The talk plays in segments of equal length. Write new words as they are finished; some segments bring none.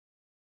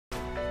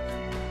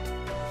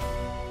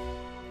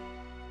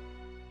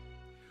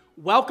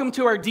Welcome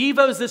to our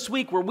Devos this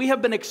week, where we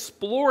have been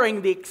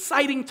exploring the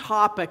exciting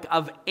topic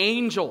of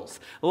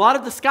angels. A lot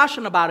of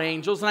discussion about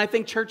angels, and I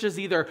think churches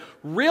either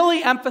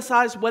really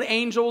emphasize what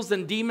angels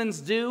and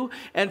demons do,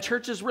 and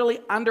churches really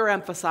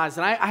underemphasize.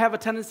 And I have a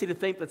tendency to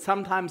think that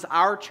sometimes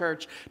our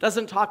church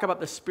doesn't talk about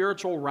the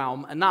spiritual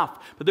realm enough.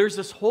 But there's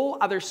this whole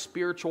other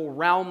spiritual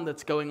realm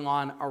that's going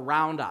on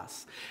around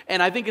us.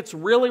 And I think it's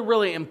really,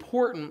 really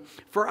important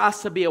for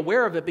us to be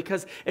aware of it,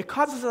 because it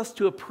causes us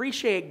to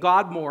appreciate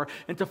God more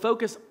and to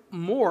focus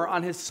more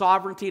on His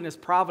sovereignty and His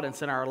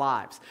providence in our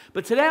lives.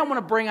 But today I want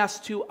to bring us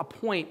to a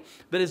point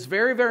that is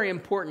very, very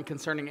important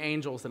concerning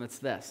angels, and it's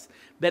this: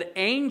 that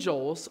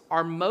angels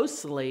are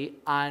mostly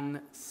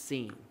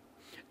unseen.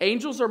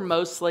 Angels are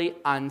mostly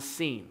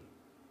unseen.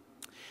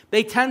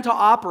 They tend to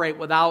operate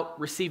without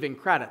receiving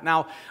credit.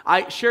 Now,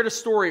 I shared a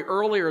story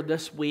earlier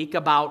this week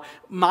about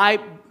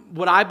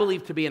what I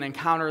believe to be an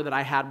encounter that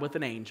I had with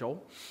an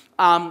angel.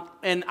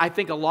 And I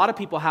think a lot of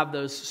people have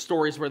those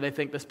stories where they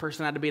think this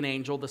person had to be an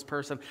angel, this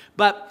person.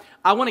 But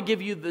I want to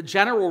give you the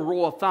general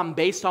rule of thumb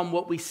based on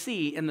what we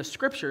see in the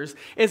scriptures,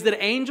 is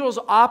that angels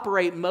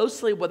operate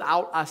mostly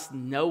without us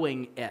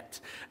knowing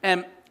it.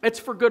 And it's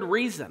for good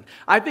reason.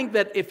 I think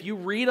that if you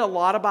read a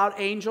lot about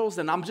angels,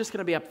 and I'm just going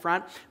to be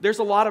upfront, there's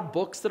a lot of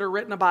books that are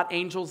written about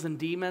angels and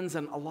demons,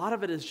 and a lot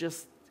of it is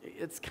just,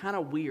 it's kind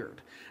of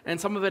weird.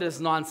 And some of it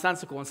is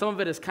nonsensical, and some of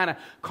it is kind of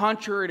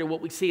contrary to what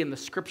we see in the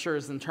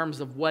scriptures in terms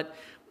of what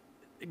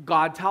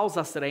God tells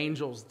us that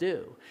angels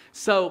do.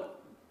 So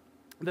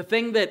the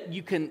thing that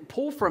you can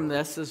pull from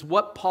this is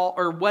what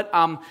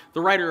the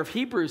writer of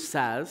Hebrews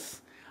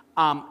says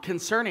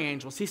concerning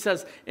angels. He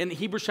says in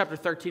Hebrews chapter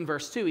 13,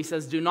 verse 2, he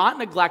says, "Do not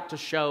neglect to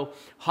show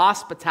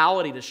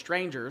hospitality to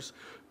strangers,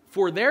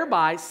 for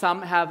thereby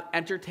some have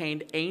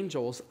entertained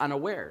angels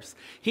unawares."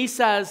 He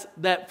says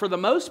that for the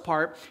most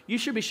part, you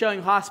should be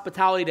showing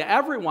hospitality to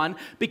everyone,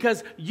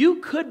 because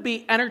you could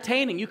be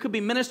entertaining, you could be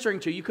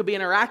ministering to, you could be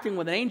interacting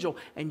with an angel,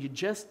 and you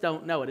just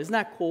don't know it. Isn't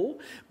that cool?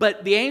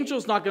 But the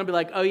angel's not going to be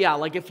like, oh yeah,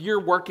 like if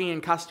you're working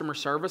in customer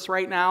service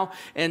right now,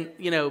 and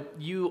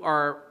you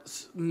are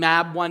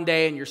mad one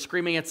day and you're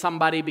screaming at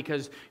somebody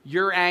because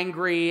you're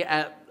angry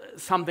at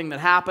something that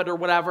happened or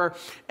whatever,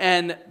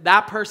 and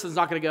that person's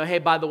not going to go, "Hey,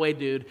 by the way,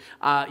 dude,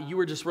 you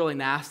were just really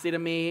nasty to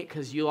me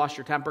because you lost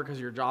your temper because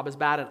your job is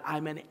bad, and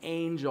I'm an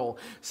angel,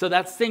 so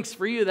that stinks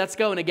for you. That's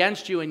going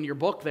against you in your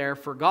book there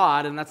for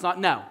God," and that's not,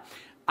 no.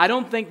 I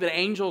don't think that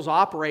angels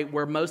operate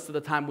where most of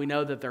the time we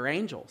know that they're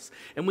angels.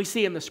 And we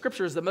see in the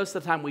scriptures that most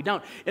of the time we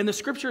don't. In the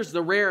scriptures,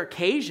 the rare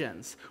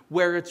occasions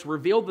where it's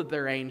revealed that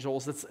they're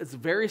angels, it's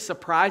very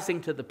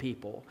surprising to the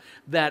people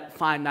that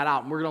find that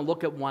out. And we're going to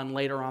look at one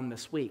later on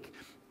this week.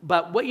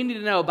 But what you need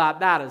to know about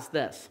that is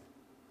this: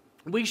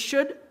 we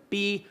should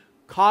be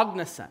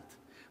cognizant,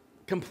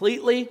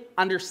 completely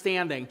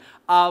understanding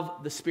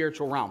of the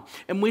spiritual realm.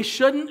 And we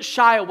shouldn't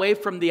shy away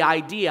from the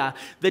idea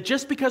that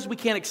just because we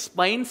can't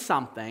explain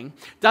something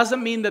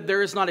doesn't mean that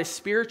there is not a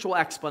spiritual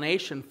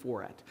explanation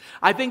for it.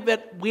 I think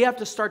that we have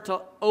to start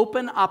to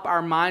open up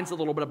our minds a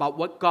little bit about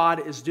what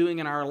God is doing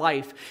in our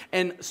life,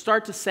 and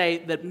start to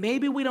say that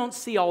maybe we don't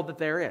see all that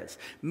there is.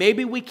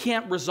 Maybe we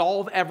can't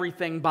resolve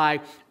everything by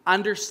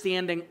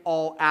understanding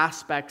all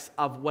aspects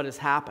of what has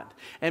happened.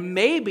 And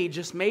maybe,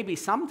 just maybe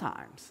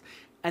sometimes,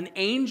 an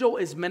angel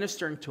is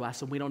ministering to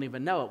us and we don't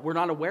even know it. We're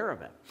not aware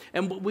of it.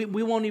 And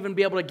we won't even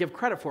be able to give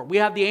credit for it. We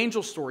have the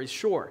angel stories,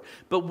 sure,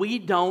 but we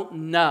don't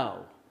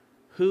know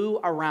who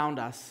around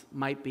us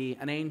might be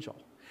an angel.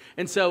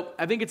 And so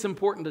I think it's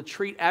important to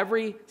treat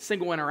every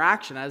single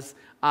interaction, as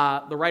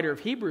the writer of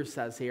Hebrews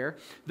says here,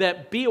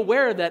 that be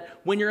aware that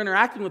when you're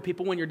interacting with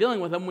people, when you're dealing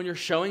with them, when you're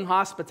showing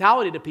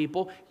hospitality to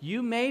people,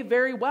 you may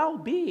very well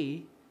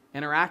be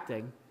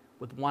interacting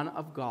with one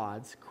of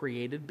God's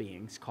created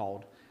beings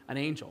called an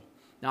angel.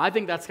 Now, I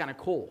think that's kind of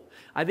cool.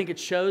 I think it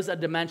shows a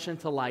dimension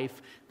to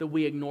life that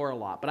we ignore a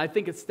lot. But I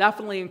think it's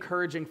definitely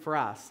encouraging for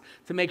us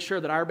to make sure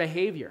that our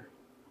behavior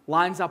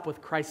lines up with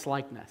Christ's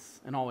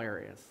likeness in all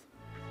areas.